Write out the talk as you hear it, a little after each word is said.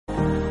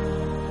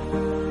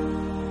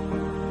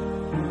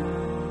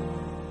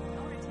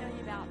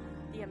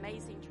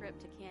amazing trip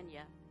to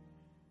Kenya.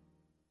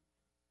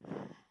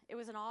 It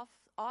was an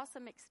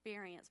awesome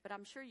experience, but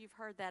I'm sure you've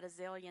heard that a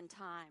zillion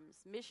times.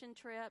 Mission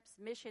trips,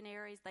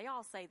 missionaries, they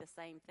all say the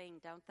same thing,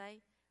 don't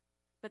they?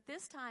 But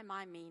this time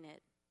I mean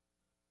it.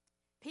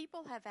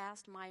 People have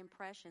asked my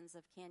impressions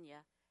of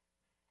Kenya.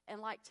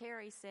 And like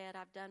Terry said,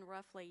 I've done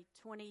roughly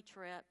 20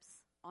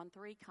 trips on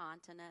 3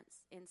 continents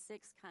in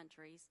 6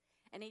 countries,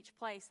 and each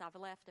place I've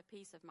left a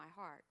piece of my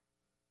heart.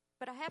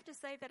 But I have to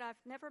say that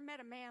I've never met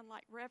a man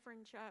like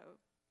Reverend Joe.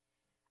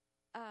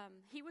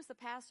 He was the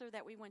pastor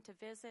that we went to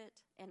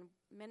visit and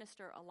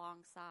minister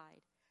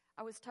alongside.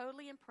 I was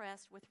totally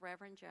impressed with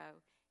Reverend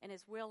Joe and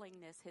his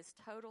willingness, his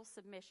total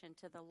submission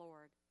to the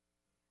Lord.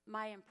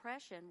 My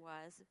impression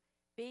was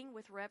being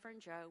with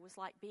Reverend Joe was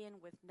like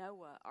being with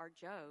Noah or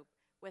Job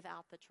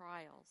without the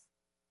trials.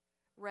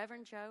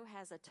 Reverend Joe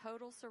has a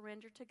total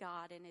surrender to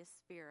God in his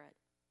spirit.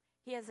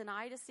 He has an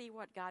eye to see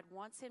what God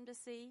wants him to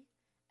see,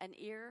 an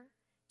ear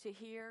to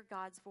hear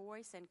God's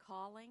voice and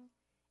calling,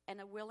 and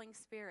a willing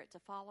spirit to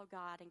follow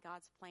God and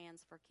God's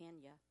plans for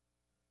Kenya.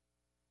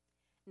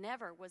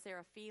 Never was there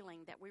a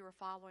feeling that we were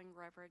following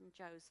Reverend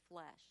Joe's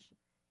flesh.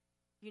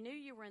 You knew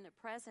you were in the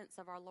presence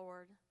of our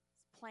Lord's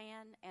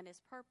plan and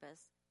his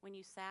purpose when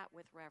you sat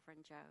with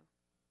Reverend Joe.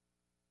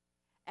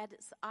 As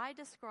I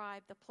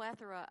describe the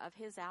plethora of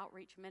his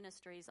outreach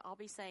ministries, I'll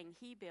be saying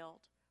he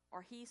built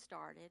or he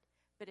started,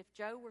 but if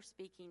Joe were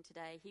speaking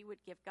today, he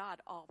would give God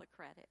all the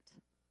credit.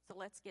 So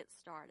let's get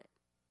started.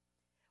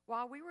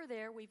 While we were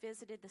there, we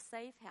visited the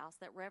safe house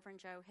that Reverend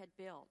Joe had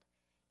built.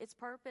 Its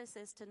purpose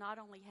is to not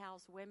only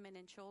house women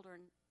and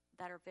children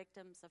that are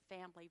victims of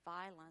family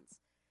violence,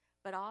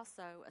 but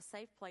also a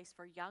safe place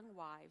for young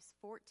wives,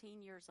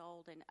 14 years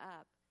old and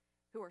up,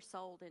 who are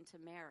sold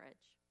into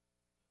marriage.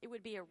 It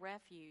would be a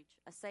refuge,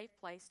 a safe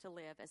place to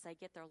live as they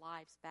get their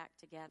lives back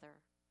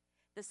together.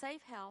 The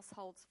safe house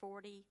holds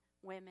 40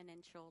 women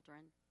and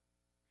children.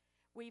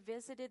 We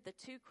visited the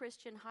 2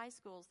 Christian high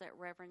schools that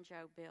Reverend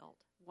Joe built.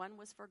 One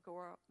was for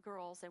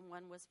girls and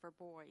one was for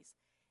boys,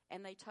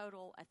 and they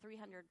total a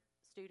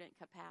 300-student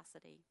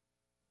capacity.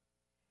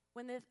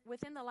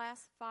 Within the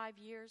last 5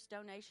 years,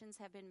 donations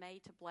have been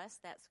made to bless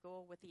that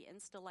school with the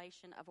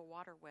installation of a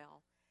water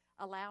well,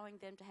 allowing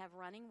them to have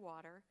running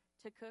water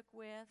to cook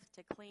with,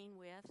 to clean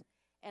with,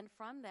 and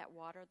from that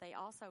water, they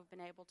also have been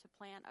able to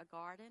plant a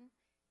garden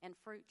and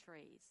fruit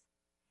trees.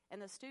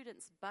 And the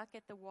students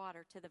bucket the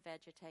water to the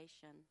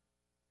vegetation.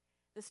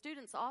 The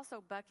students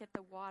also bucket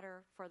the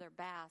water for their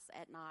baths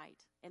at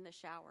night in the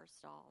shower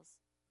stalls.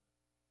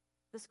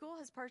 The school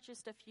has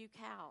purchased a few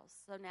cows,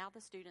 so now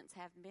the students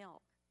have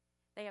milk.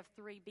 They have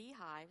 3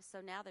 beehives, so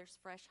now there's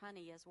fresh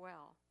honey as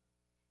well.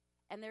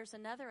 And there's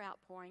another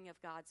outpouring of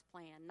God's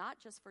plan, not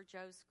just for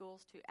Joe's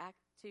schools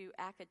to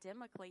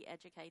academically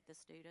educate the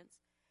students,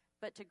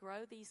 but to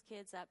grow these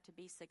kids up to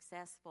be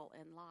successful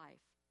in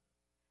life.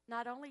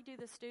 Not only do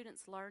the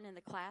students learn in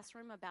the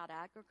classroom about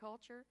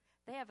agriculture,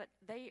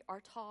 they are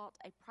taught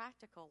a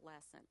practical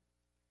lesson.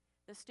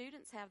 The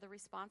students have the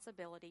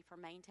responsibility for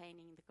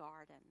maintaining the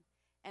garden,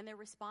 and they're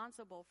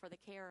responsible for the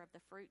care of the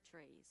fruit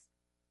trees.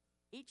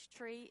 Each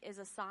tree is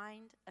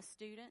assigned a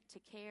student to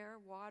care,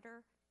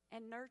 water,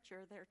 and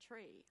nurture their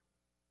tree.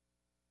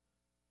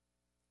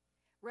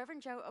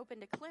 Reverend Joe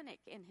opened a clinic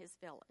in his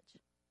village,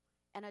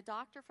 and a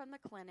doctor from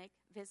the clinic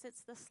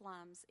visits the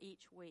slums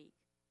each week.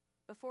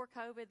 Before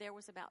COVID, there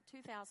was about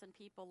 2,000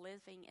 people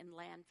living in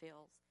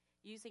landfills,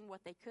 using what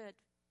they could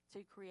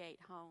to create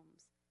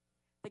homes.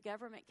 The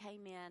government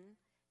came in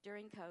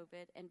during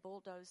COVID and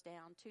bulldozed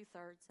down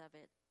 2/3 of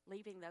it,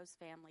 leaving those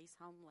families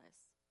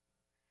homeless.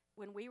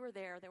 When we were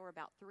there were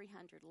about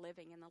 300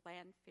 living in the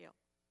landfill.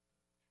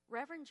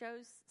 Reverend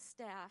Joe's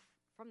staff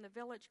from the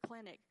village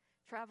clinic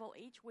travel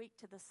each week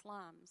to the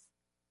slums.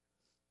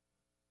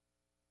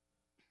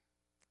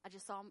 I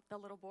just saw the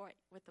little boy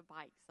with the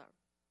bike, so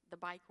the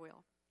bike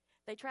wheel.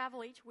 They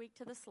travel each week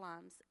to the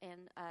slums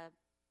and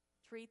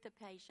treat the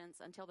patients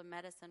until the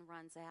medicine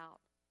runs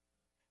out.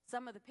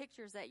 Some of the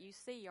pictures that you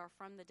see are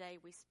from the day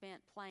we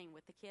spent playing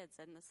with the kids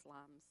in the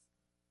slums.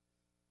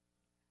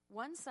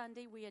 One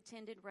Sunday, we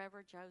attended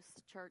Reverend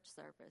Joe's church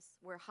service,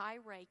 where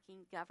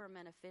high-ranking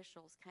government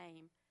officials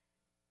came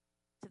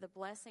to the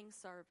blessing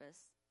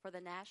service for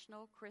the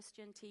national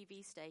Christian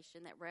TV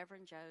station that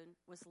Reverend Joe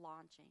was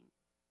launching.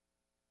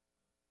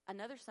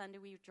 Another Sunday,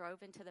 we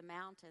drove into the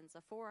mountains,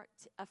 a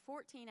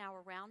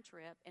 14-hour round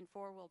trip in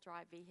 4-wheel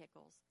drive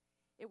vehicles.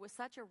 It was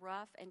such a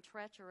rough and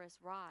treacherous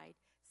ride.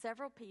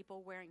 Several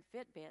people wearing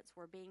Fitbits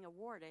were being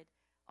awarded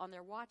on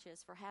their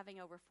watches for having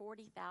over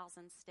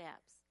 40,000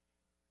 steps.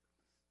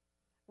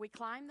 We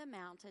climbed the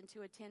mountain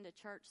to attend a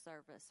church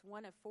service,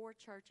 one of 4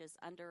 churches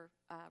under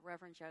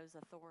Reverend Joe's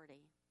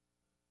authority.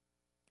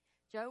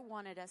 Joe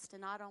wanted us to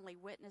not only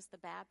witness the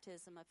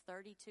baptism of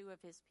 32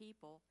 of his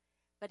people,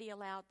 but he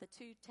allowed the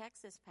 2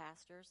 Texas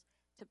pastors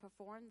to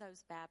perform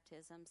those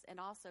baptisms and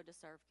also to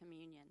serve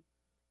communion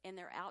in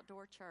their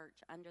outdoor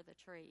church under the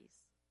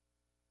trees.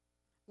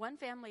 One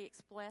family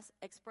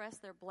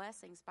expressed their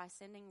blessings by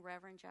sending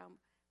Reverend Joe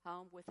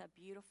home with a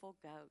beautiful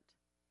goat.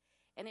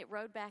 and it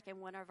rode back in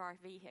one of our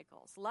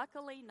vehicles.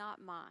 Luckily,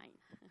 not mine.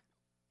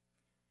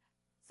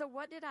 So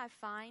what did I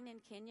find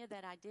in Kenya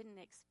that I didn't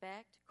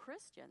expect?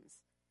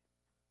 Christians.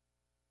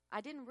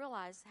 I didn't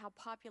realize how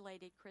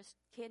populated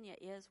Kenya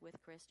is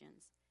with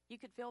Christians. You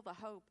could feel the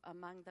hope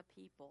among the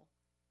people.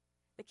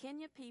 The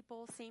Kenya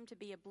people seem to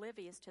be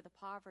oblivious to the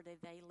poverty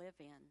they live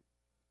in.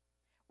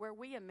 Where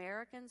we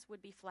Americans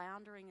would be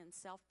floundering in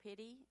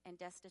self-pity and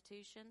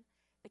destitution,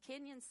 the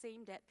Kenyans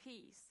seemed at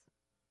peace.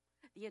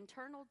 The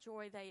internal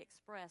joy they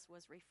expressed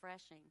was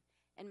refreshing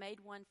and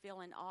made one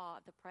feel in awe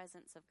of the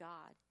presence of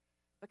God,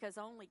 because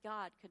only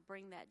God could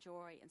bring that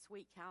joy and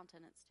sweet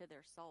countenance to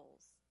their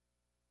souls.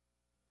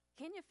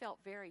 Kenya felt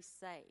very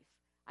safe.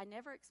 I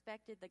never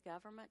expected the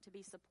government to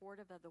be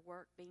supportive of the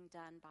work being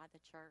done by the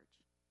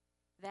church.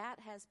 That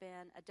has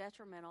been a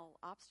detrimental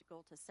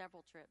obstacle to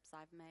several trips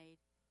I've made.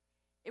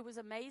 It was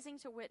amazing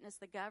to witness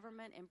the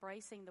government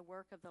embracing the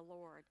work of the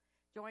Lord,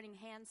 joining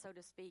hands, so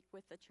to speak,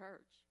 with the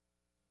church.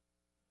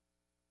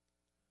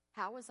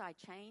 How was I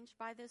changed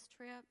by this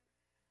trip?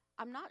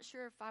 I'm not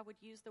sure if I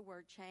would use the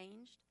word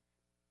changed,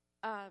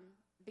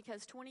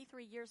 because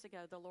 23 years ago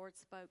the Lord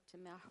spoke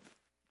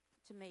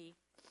to me,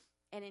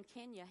 and in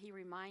Kenya he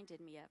reminded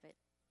me of it.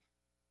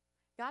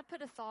 God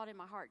put a thought in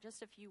my heart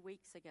just a few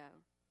weeks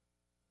ago.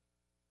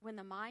 When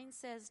the mind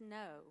says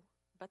no,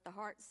 but the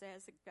heart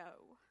says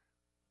go.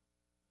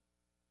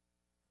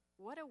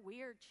 What a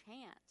weird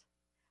chant.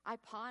 I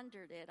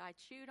pondered it, I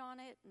chewed on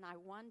it, and I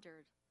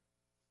wondered.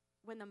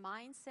 When the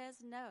mind says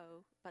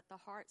no, but the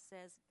heart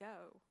says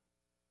go.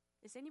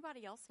 Is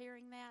anybody else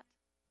hearing that?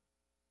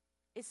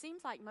 It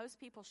seems like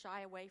most people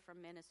shy away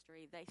from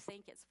ministry. They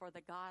think it's for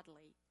the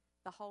godly,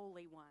 the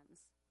holy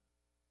ones.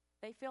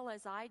 They feel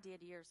as I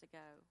did years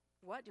ago.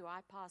 What do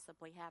I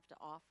possibly have to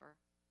offer?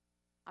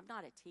 I'm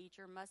not a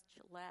teacher, much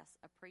less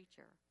a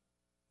preacher.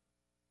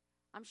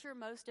 I'm sure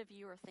most of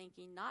you are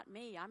thinking, not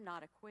me, I'm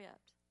not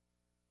equipped.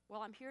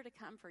 Well, I'm here to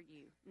comfort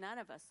you. None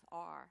of us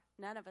are.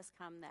 None of us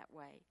come that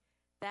way.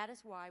 That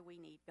is why we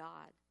need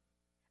God.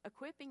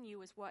 Equipping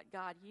you is what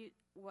God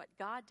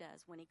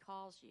does when he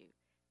calls you.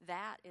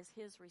 That is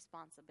his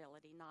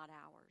responsibility, not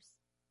ours.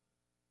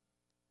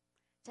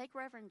 Take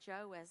Reverend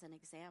Joe as an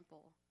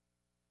example.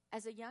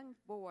 As a young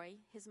boy,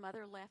 his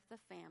mother left the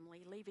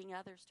family, leaving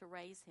others to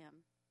raise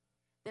him.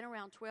 Then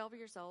around 12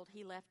 years old,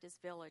 he left his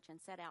village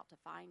and set out to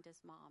find his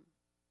mom.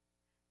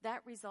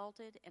 That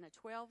resulted in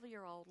a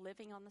 12-year-old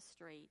living on the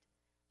street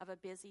of a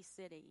busy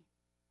city.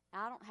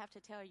 I don't have to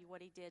tell you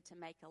what he did to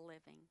make a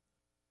living.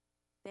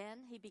 Then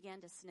he began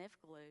to sniff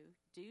glue,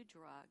 do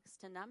drugs,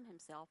 to numb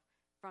himself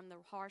from the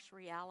harsh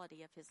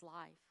reality of his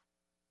life.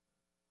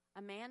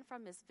 A man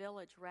from his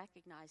village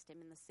recognized him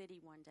in the city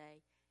one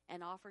day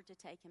and offered to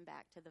take him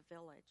back to the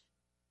village.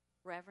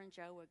 Reverend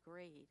Joe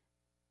agreed.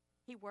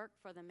 He worked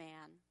for the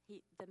man.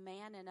 The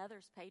man and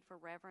others paid for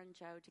Reverend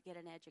Joe to get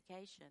an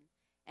education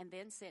and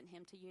then sent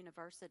him to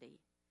university,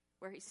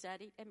 where he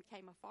studied and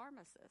became a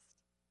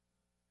pharmacist.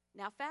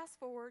 Now fast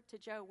forward to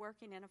Joe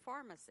working in a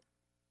pharmacy.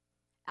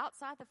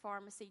 Outside the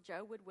pharmacy,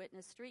 Joe would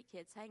witness street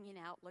kids hanging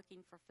out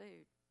looking for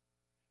food.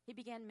 He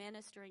began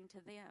ministering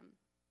to them.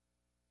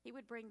 He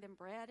would bring them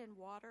bread and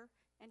water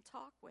and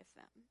talk with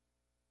them.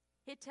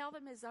 He'd tell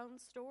them his own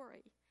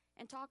story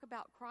and talk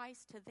about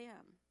Christ to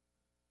them.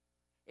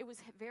 It was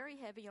very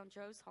heavy on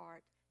Joe's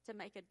heart to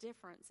make a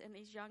difference in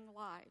these young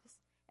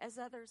lives, as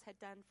others had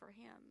done for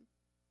him.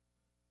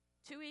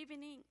 Two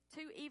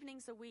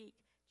evenings a week,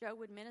 Joe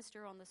would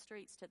minister on the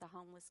streets to the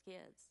homeless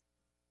kids.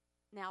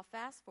 Now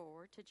fast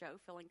forward to Joe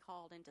feeling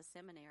called into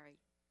seminary.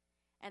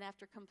 And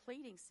after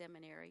completing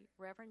seminary,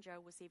 Reverend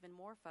Joe was even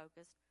more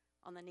focused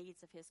on the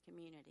needs of his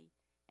community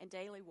and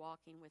daily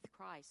walking with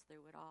Christ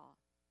through it all.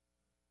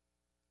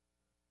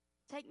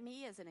 Take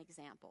me as an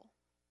example.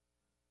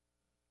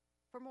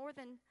 For more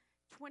than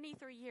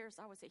 23 years,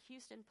 I was a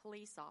Houston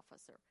police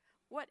officer.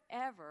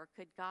 Whatever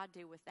could God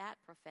do with that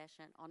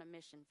profession on a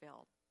mission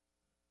field?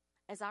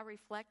 As I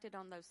reflected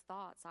on those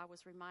thoughts, I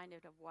was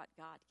reminded of what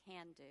God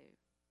can do.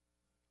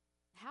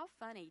 How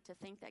funny to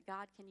think that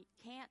God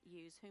can't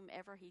use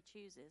whomever he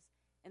chooses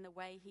in the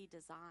way he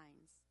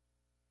designs.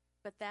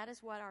 But that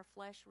is what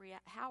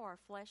how our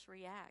flesh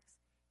reacts,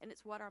 and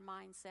it's what our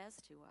mind says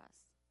to us.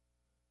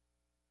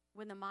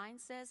 When the mind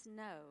says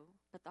no,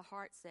 but the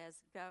heart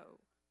says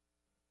go.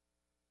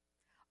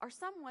 Or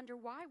some wonder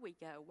why we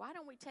go. Why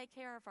don't we take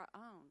care of our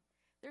own?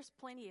 There's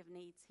plenty of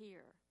needs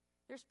here.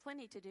 There's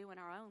plenty to do in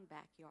our own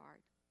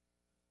backyard.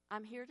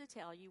 I'm here to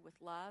tell you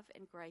with love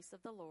and grace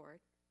of the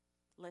Lord,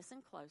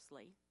 listen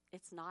closely,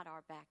 it's not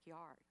our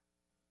backyard.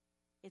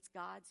 It's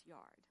God's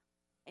yard,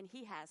 and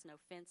he has no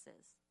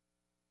fences.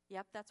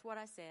 Yep, that's what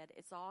I said.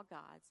 It's all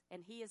God's,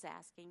 and he is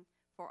asking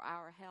for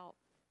our help.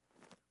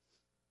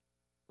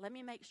 Let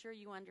me make sure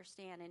you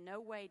understand, in no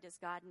way does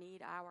God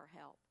need our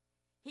help.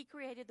 He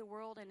created the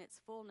world in its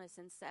fullness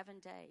in 7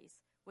 days,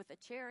 with a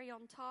cherry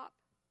on top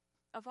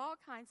of all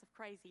kinds of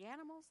crazy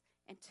animals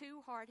and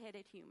 2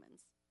 hard-headed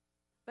humans.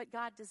 But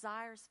God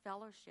desires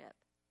fellowship.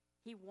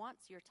 He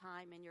wants your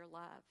time and your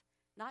love,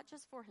 not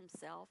just for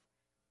himself,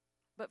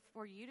 but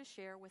for you to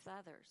share with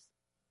others.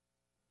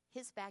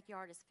 His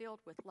backyard is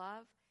filled with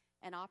love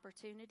and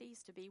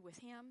opportunities to be with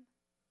Him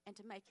and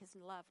to make His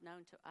love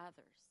known to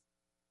others.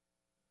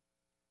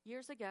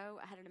 Years ago,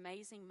 I had an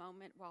amazing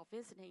moment while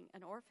visiting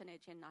an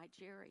orphanage in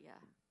Nigeria.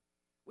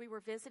 We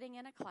were visiting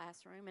in a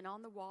classroom, and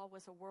on the wall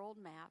was a world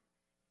map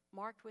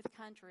marked with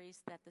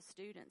countries that the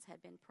students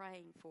had been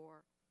praying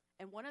for.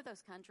 And one of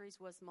those countries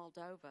was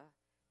Moldova.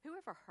 Who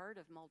ever heard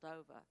of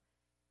Moldova?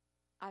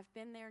 I've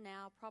been there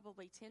now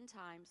probably 10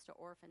 times to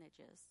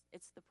orphanages.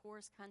 It's the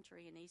poorest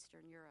country in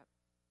Eastern Europe.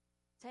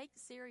 Take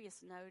serious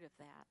note of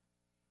that.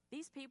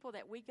 These people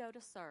that we go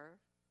to serve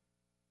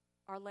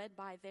are led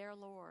by their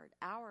Lord,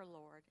 our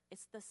Lord.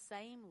 It's the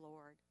same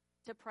Lord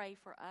to pray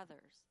for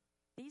others.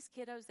 These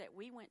kiddos that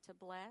we went to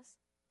bless,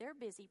 they're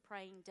busy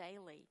praying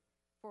daily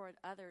for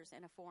others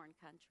in a foreign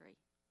country.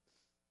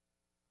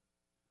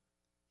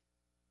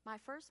 My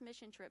first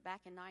mission trip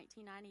back in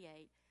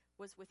 1998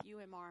 was with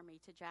UM Army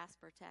to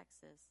Jasper,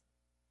 Texas.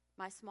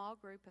 My small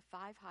group of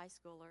 5 high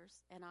schoolers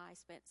and I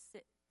spent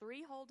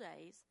 3 whole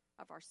days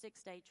of our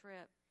 6-day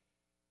trip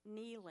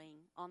kneeling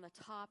on the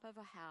top of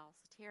a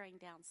house, tearing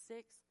down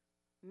 6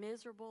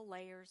 miserable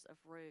layers of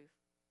roof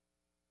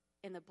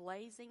in the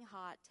blazing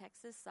hot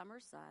Texas summer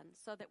sun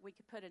so that we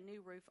could put a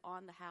new roof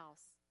on the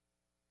house.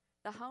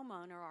 The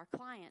homeowner, our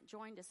client,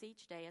 joined us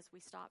each day as we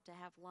stopped to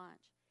have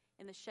lunch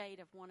in the shade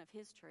of one of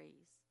his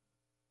trees.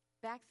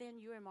 Back then,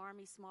 UM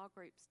Army small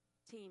groups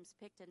teams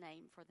picked a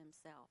name for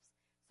themselves,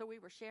 so we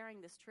were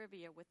sharing this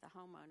trivia with the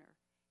homeowner.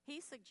 He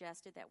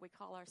suggested that we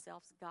call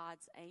ourselves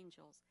God's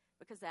angels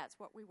because that's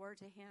what we were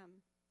to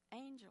him,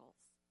 angels.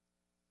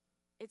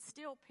 It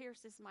still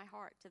pierces my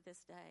heart to this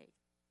day.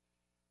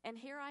 And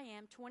here I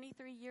am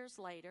 23 years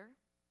later,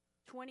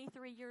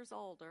 23 years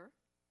older,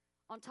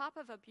 on top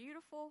of a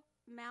beautiful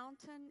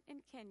mountain in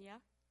Kenya,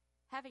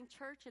 having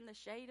church in the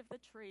shade of the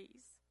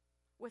trees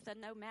with a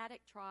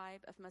nomadic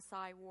tribe of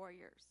Maasai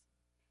warriors.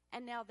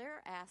 And now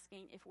they're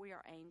asking if we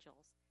are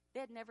angels.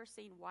 They had never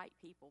seen white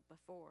people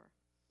before.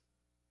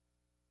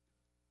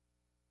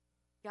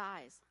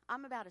 Guys,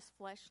 I'm about as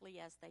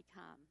fleshly as they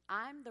come.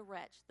 I'm the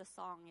wretch the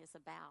song is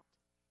about,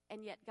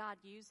 and yet God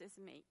uses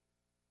me.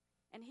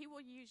 And He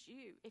will use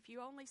you if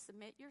you only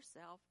submit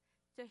yourself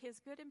to His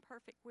good and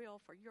perfect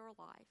will for your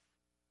life.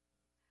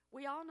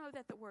 We all know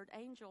that the word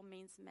angel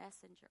means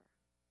messenger.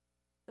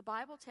 The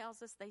Bible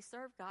tells us they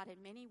serve God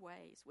in many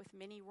ways with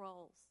many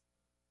roles.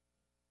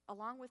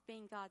 Along with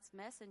being God's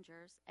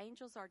messengers,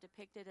 angels are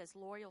depicted as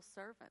loyal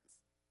servants,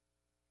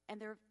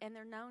 and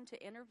they're known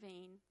to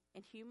intervene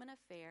in human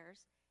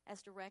affairs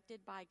as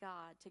directed by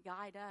God to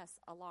guide us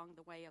along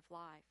the way of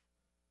life.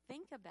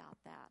 Think about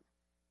that.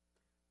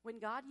 When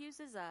God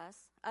uses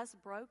us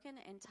broken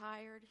and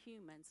tired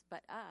humans,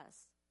 but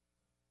us,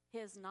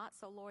 His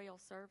not-so-loyal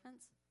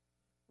servants,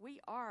 we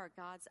are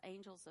God's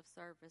angels of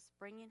service,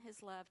 bringing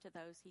His love to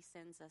those He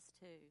sends us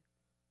to.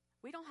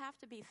 We don't have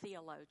to be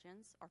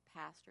theologians or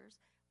pastors.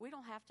 We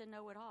don't have to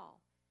know it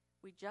all.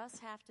 We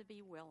just have to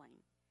be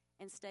willing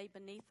and stay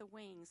beneath the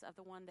wings of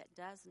the one that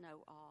does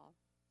know all.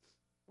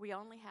 We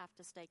only have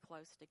to stay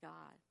close to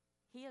God.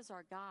 He is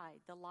our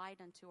guide, the light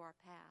unto our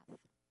path.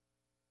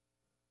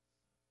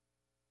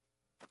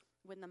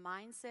 When the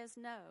mind says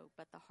no,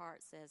 but the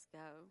heart says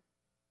go.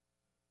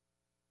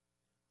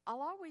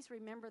 I'll always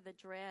remember the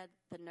dread,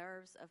 the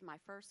nerves of my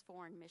first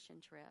foreign mission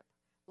trip.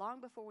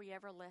 Long before we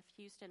ever left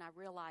Houston, I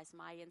realized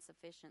my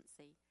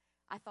insufficiency.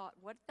 I thought,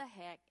 what the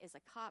heck is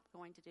a cop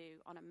going to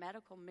do on a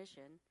medical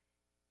mission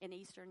in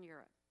Eastern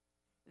Europe?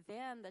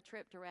 Then the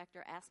trip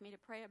director asked me to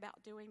pray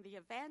about doing the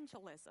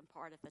evangelism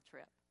part of the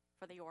trip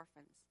for the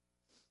orphans.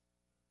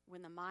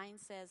 When the mind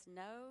says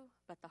no,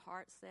 but the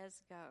heart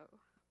says go.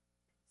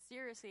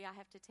 Seriously, I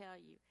have to tell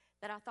you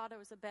that I thought it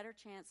was a better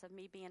chance of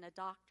me being a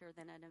doctor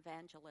than an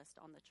evangelist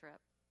on the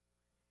trip.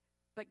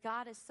 But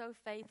God is so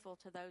faithful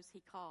to those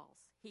He calls.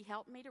 He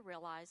helped me to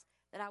realize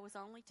that I was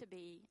only to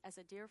be, as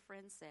a dear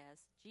friend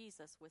says,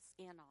 Jesus with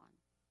skin on.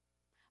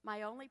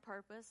 My only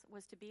purpose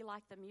was to be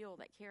like the mule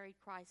that carried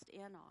Christ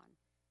in on.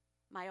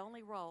 My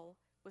only role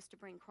was to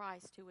bring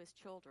Christ to His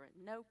children.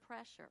 No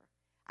pressure.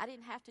 I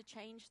didn't have to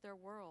change their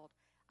world.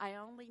 I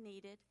only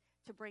needed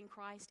to bring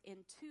Christ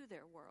into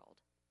their world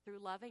through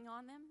loving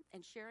on them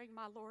and sharing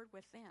my Lord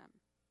with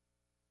them.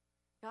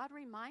 God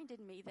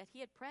reminded me that He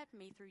had prepped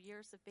me through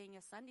years of being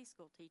a Sunday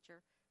school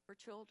teacher for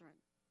children.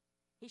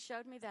 He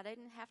showed me that I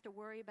didn't have to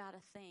worry about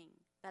a thing,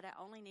 that I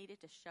only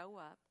needed to show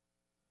up,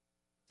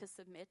 to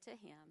submit to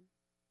Him,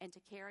 and to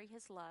carry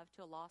His love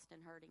to a lost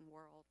and hurting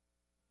world.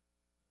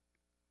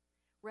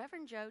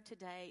 Reverend Joe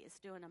today is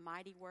doing a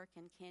mighty work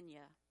in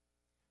Kenya.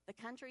 The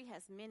country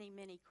has many,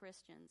 many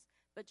Christians,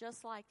 but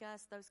just like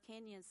us, those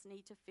Kenyans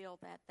need to feel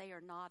that they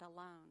are not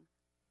alone.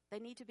 They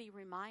need to be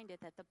reminded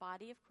that the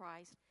body of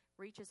Christ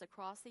reaches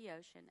across the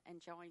ocean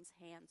and joins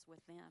hands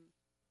with them.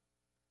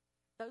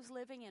 Those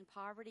living in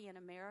poverty in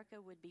America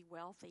would be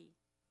wealthy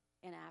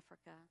in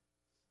Africa.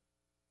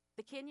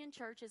 The Kenyan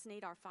churches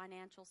need our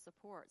financial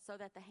support so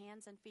that the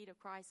hands and feet of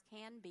Christ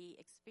can be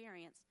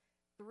experienced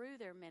through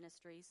their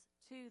ministries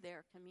to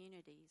their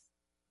communities.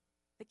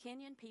 The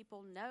Kenyan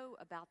people know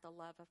about the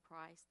love of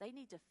Christ. They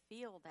need to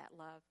feel that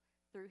love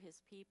through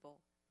his people,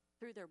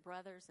 through their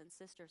brothers and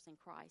sisters in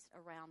Christ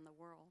around the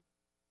world.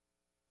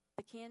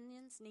 The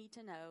Kenyans need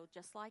to know,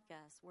 just like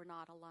us, we're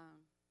not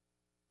alone.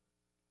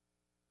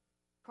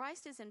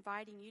 Christ is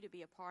inviting you to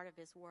be a part of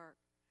his work,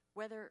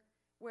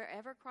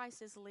 wherever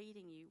Christ is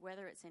leading you,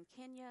 whether it's in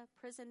Kenya,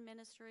 prison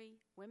ministry,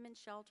 women's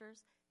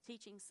shelters,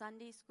 teaching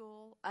Sunday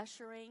school,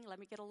 ushering, let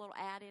me get a little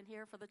ad in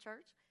here for the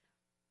church,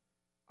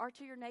 or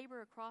to your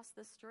neighbor across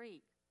the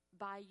street.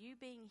 By you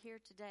being here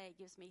today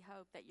gives me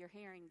hope that you're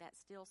hearing that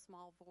still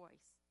small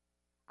voice.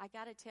 I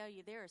got to tell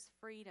you, there is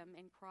freedom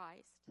in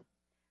Christ.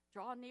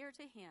 Draw near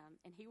to him,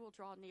 and he will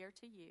draw near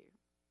to you.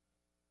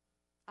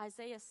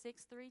 Isaiah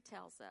 6:3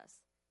 tells us,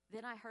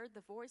 "Then I heard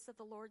the voice of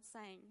the Lord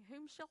saying,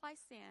 'Whom shall I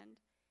send,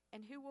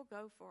 and who will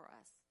go for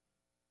us?'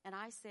 And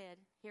I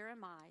said, 'Here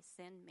am I,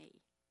 send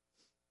me.'"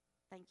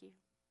 Thank you.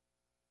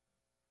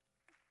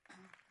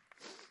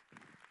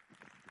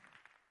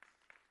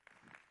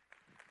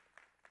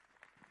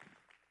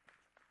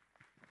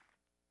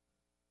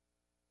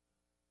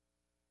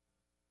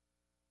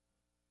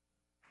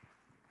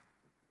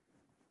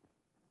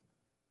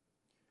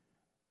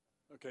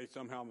 Okay,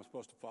 somehow I'm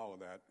supposed to follow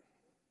that.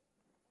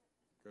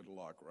 Good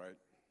luck, right?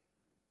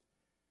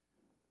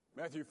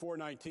 Matthew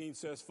 4:19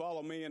 says,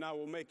 "Follow me, and I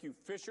will make you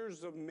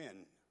fishers of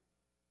men."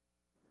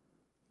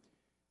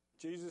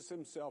 Jesus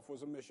himself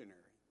was a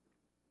missionary.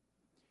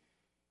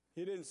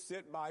 He didn't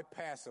sit by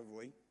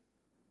passively.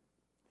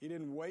 He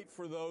didn't wait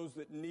for those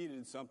that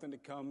needed something to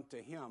come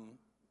to him.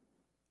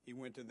 He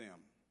went to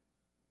them.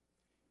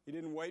 He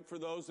didn't wait for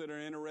those that are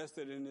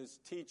interested in his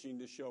teaching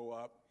to show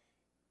up.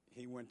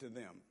 He went to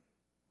them.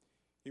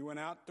 He went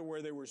out to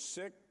where they were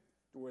sick,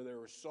 to where there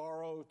was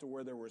sorrow, to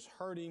where there was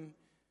hurting,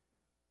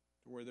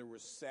 to where there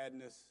was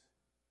sadness,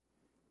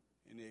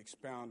 and he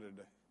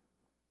expounded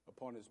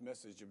upon his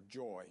message of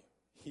joy,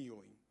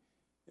 healing,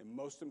 and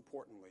most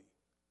importantly,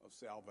 of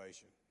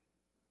salvation.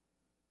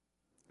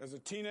 As a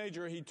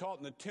teenager, he taught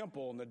in the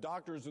temple, and the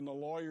doctors and the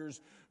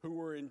lawyers who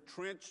were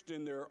entrenched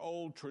in their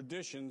old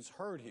traditions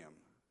heard him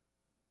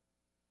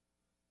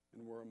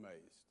and were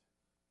amazed.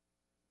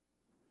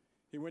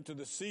 He went to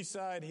the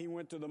seaside, he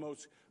went to the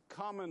most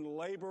common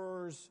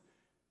laborers,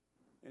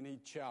 and he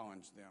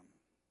challenged them.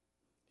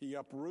 He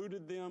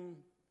uprooted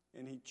them,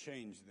 and he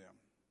changed them.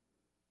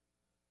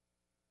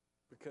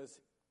 Because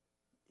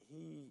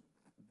he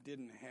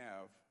didn't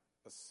have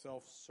a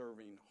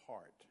self-serving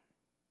heart.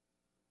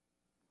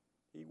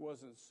 He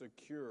wasn't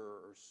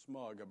secure or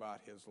smug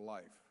about his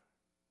life.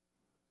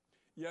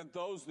 Yet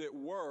those that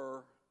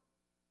were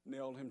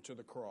nailed him to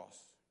the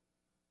cross.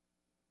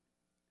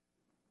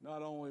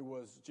 Not only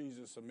was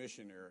Jesus a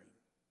missionary,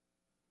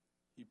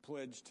 he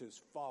pledged his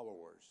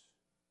followers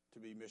to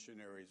be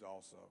missionaries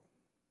also.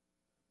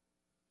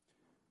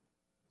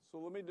 So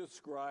let me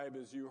describe,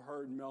 as you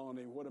heard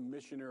Melanie, what a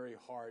missionary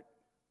heart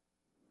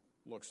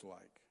looks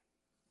like.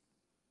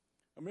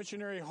 A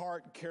missionary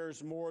heart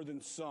cares more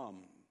than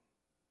some.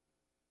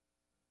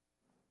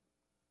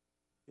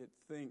 It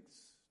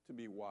thinks to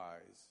be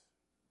wise.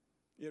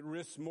 It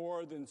risks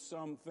more than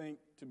some think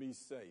to be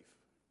safe.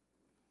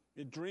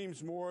 It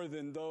dreams more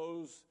than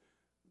those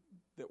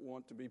that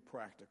want to be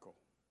practical.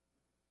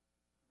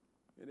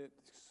 It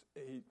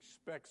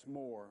expects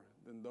more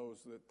than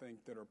those that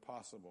think that are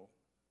possible.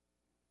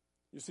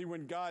 You see,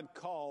 when God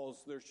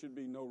calls, there should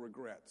be no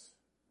regrets.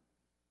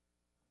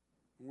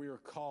 We are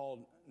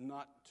called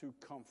not to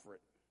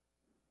comfort.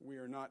 We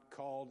are not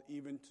called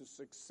even to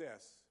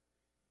success.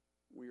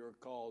 We are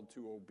called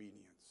to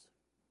obedience.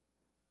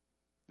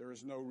 There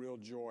is no real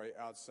joy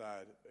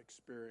outside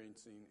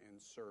experiencing and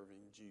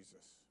serving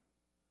Jesus.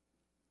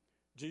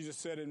 Jesus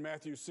said in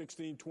Matthew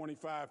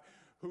 16:25,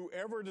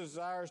 "Whoever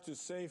desires to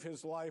save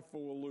his life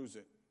will lose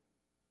it,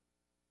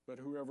 but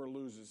whoever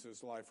loses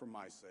his life for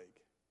my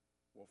sake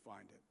will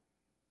find it."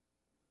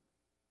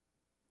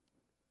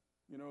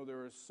 You know,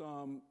 there are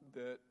some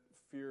that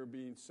fear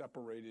being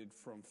separated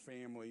from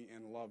family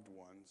and loved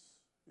ones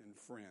and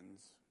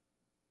friends.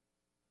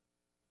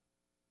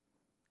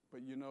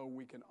 But you know,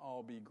 we can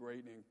all be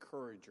great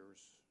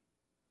encouragers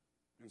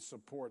and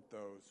support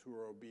those who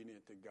are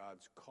obedient to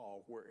God's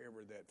call,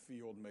 wherever that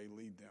field may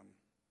lead them.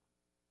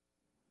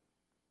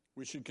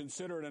 We should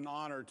consider it an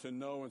honor to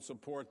know and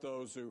support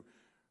those who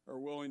are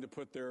willing to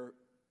put their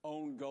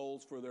own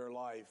goals for their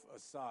life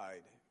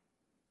aside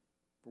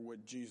for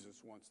what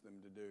Jesus wants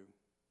them to do.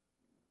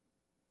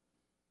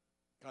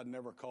 God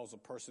never calls a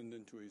person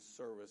into his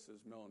service,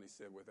 as Melanie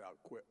said, without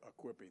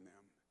equipping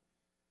them.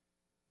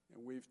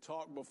 And we've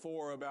talked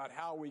before about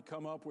how we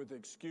come up with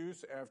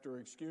excuse after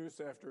excuse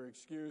after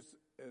excuse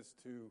as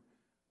to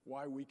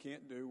why we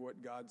can't do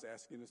what God's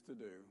asking us to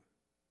do.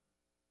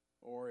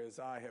 Or, as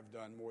I have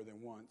done more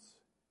than once,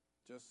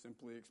 just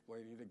simply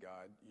explaining to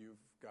God, you've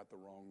got the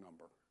wrong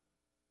number.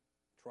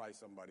 Try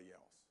somebody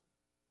else.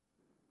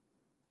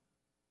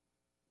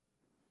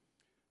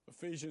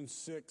 Ephesians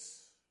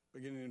 6,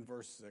 beginning in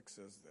verse 6,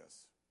 says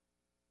this: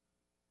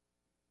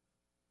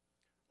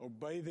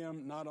 "Obey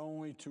them not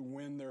only to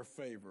win their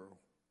favor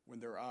when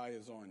their eye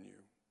is on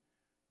you,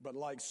 but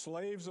like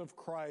slaves of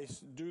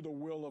Christ, do the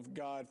will of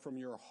God from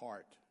your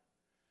heart.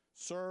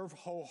 Serve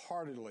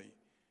wholeheartedly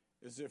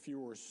as if you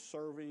were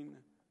serving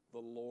the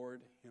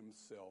Lord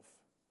himself,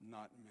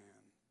 not man.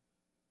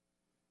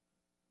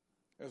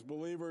 As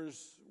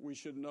believers, we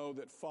should know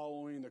that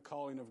following the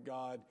calling of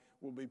God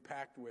will be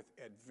packed with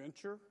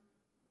adventure,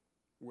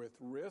 with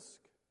risk,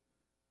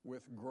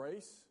 with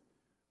grace,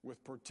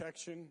 with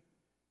protection,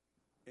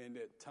 and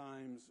at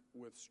times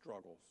with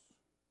struggles.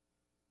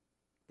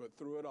 But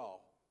through it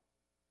all,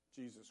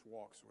 Jesus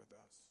walks with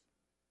us.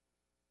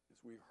 As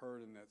we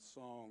heard in that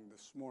song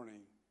this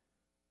morning,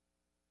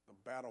 the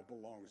battle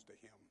belongs to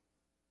him.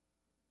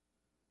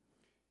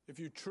 If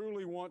you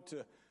truly want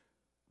to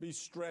be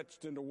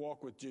stretched and to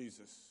walk with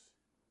Jesus,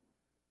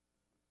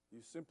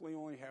 you simply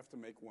only have to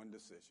make one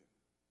decision,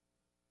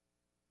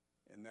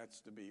 and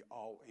that's to be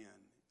all in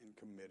and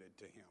committed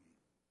to him.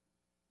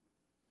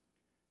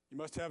 You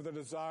must have the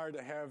desire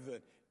to have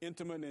the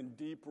intimate and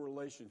deep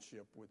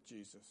relationship with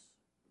Jesus.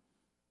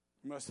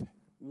 You must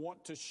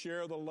want to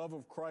share the love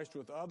of Christ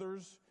with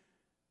others.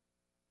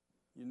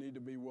 You need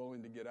to be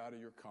willing to get out of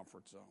your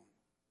comfort zone.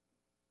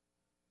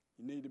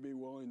 You need to be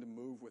willing to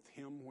move with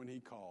him when he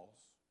calls.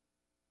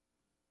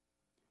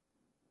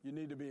 You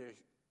need to be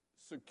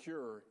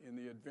secure in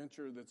the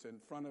adventure that's in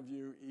front of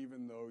you,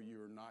 even though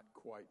you're not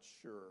quite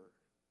sure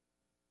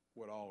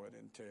what all it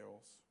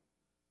entails.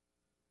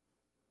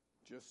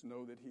 Just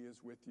know that he is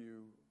with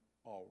you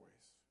always.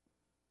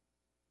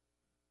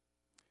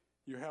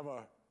 You have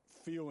a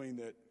feeling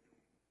that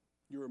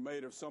you are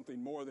made of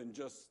something more than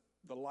just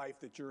the life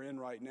that you're in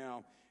right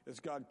now, as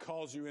God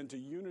calls you into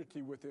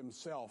unity with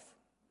himself.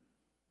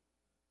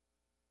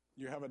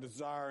 You have a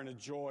desire and a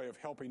joy of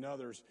helping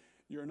others.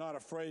 You're not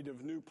afraid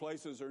of new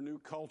places or new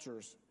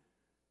cultures.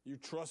 You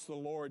trust the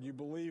Lord. You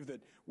believe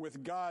that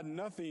with God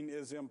nothing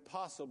is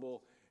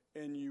impossible,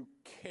 and you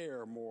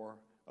care more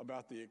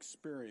about the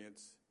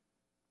experience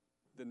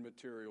than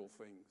material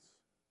things.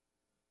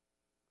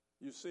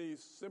 You see,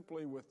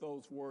 simply with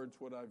those words,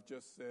 what I've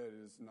just said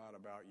is not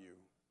about you.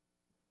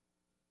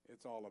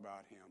 It's all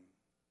about him.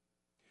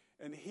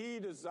 And he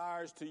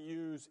desires to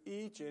use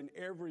each and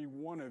every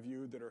one of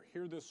you that are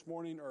here this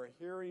morning or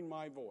hearing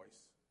my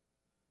voice.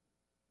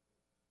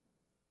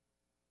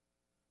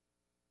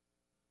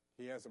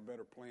 He has a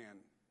better plan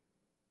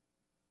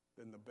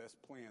than the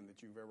best plan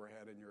that you've ever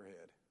had in your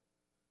head.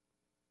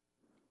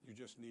 You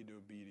just need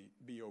to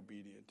be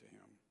obedient to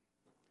him.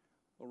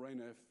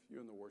 Lorena, if you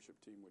and the worship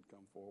team would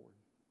come forward.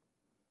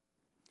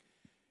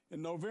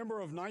 In November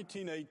of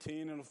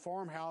 1918, in a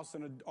farmhouse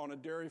on a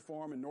dairy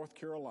farm in North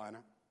Carolina,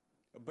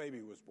 a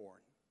baby was born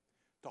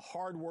to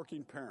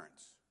hardworking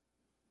parents.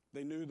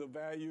 They knew the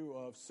value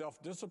of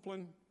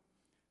self-discipline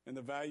and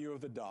the value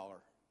of the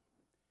dollar.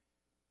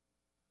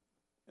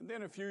 And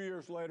then a few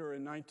years later,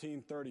 in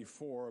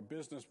 1934, a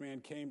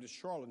businessman came to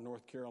Charlotte,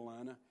 North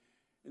Carolina,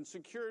 and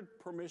secured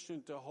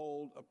permission to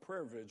hold a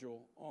prayer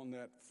vigil on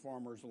that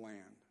farmer's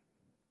land.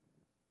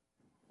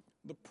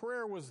 The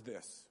prayer was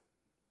this: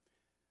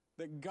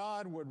 that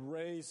God would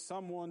raise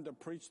someone to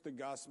preach the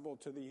gospel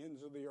to the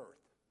ends of the earth.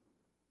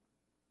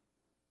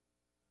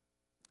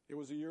 It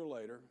was a year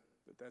later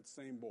that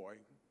same boy,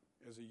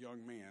 as a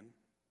young man,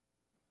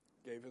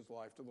 gave his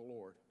life to the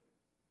Lord.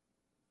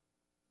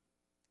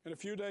 And a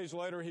few days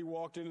later, he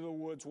walked into the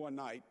woods one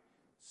night,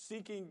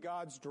 seeking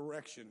God's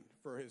direction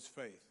for his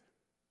faith.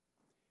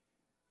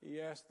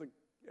 He asked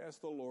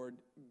the Lord,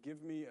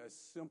 give me a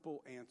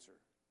simple answer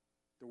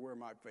to where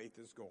my faith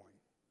is going.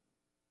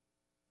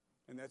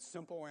 And that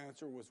simple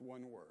answer was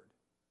one word.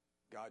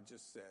 God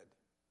just said,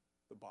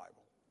 the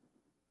Bible.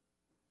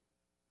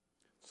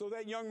 So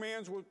that young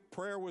man's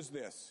prayer was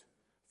this: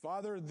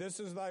 Father, this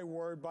is thy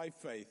word by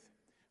faith.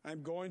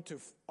 I'm going to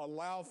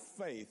allow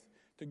faith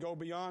to go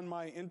beyond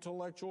my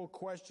intellectual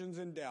questions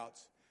and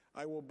doubts.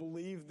 I will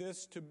believe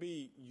this to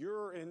be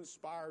your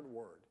inspired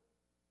word.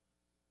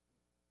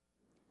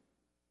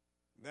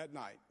 That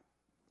night,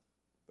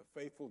 the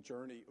faithful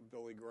journey of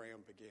Billy Graham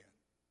began.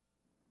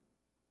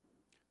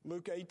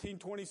 Luke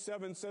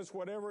 18:27 says,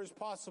 whatever is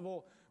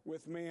impossible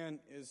with man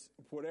is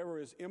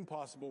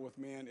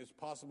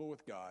possible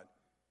with God,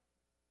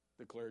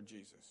 declared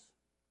Jesus.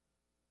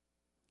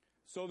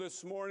 So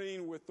this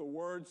morning, with the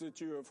words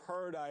that you have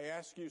heard, I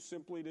ask you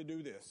simply to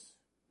do this.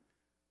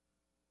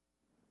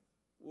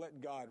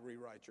 Let God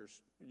rewrite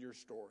your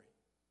story.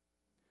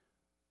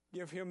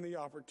 Give him the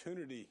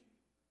opportunity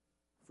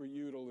for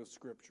you to live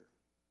Scripture,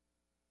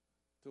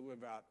 to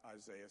live out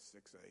Isaiah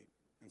 6:8,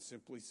 and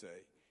simply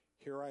say,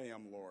 here I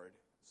am, Lord,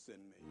 send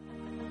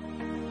me.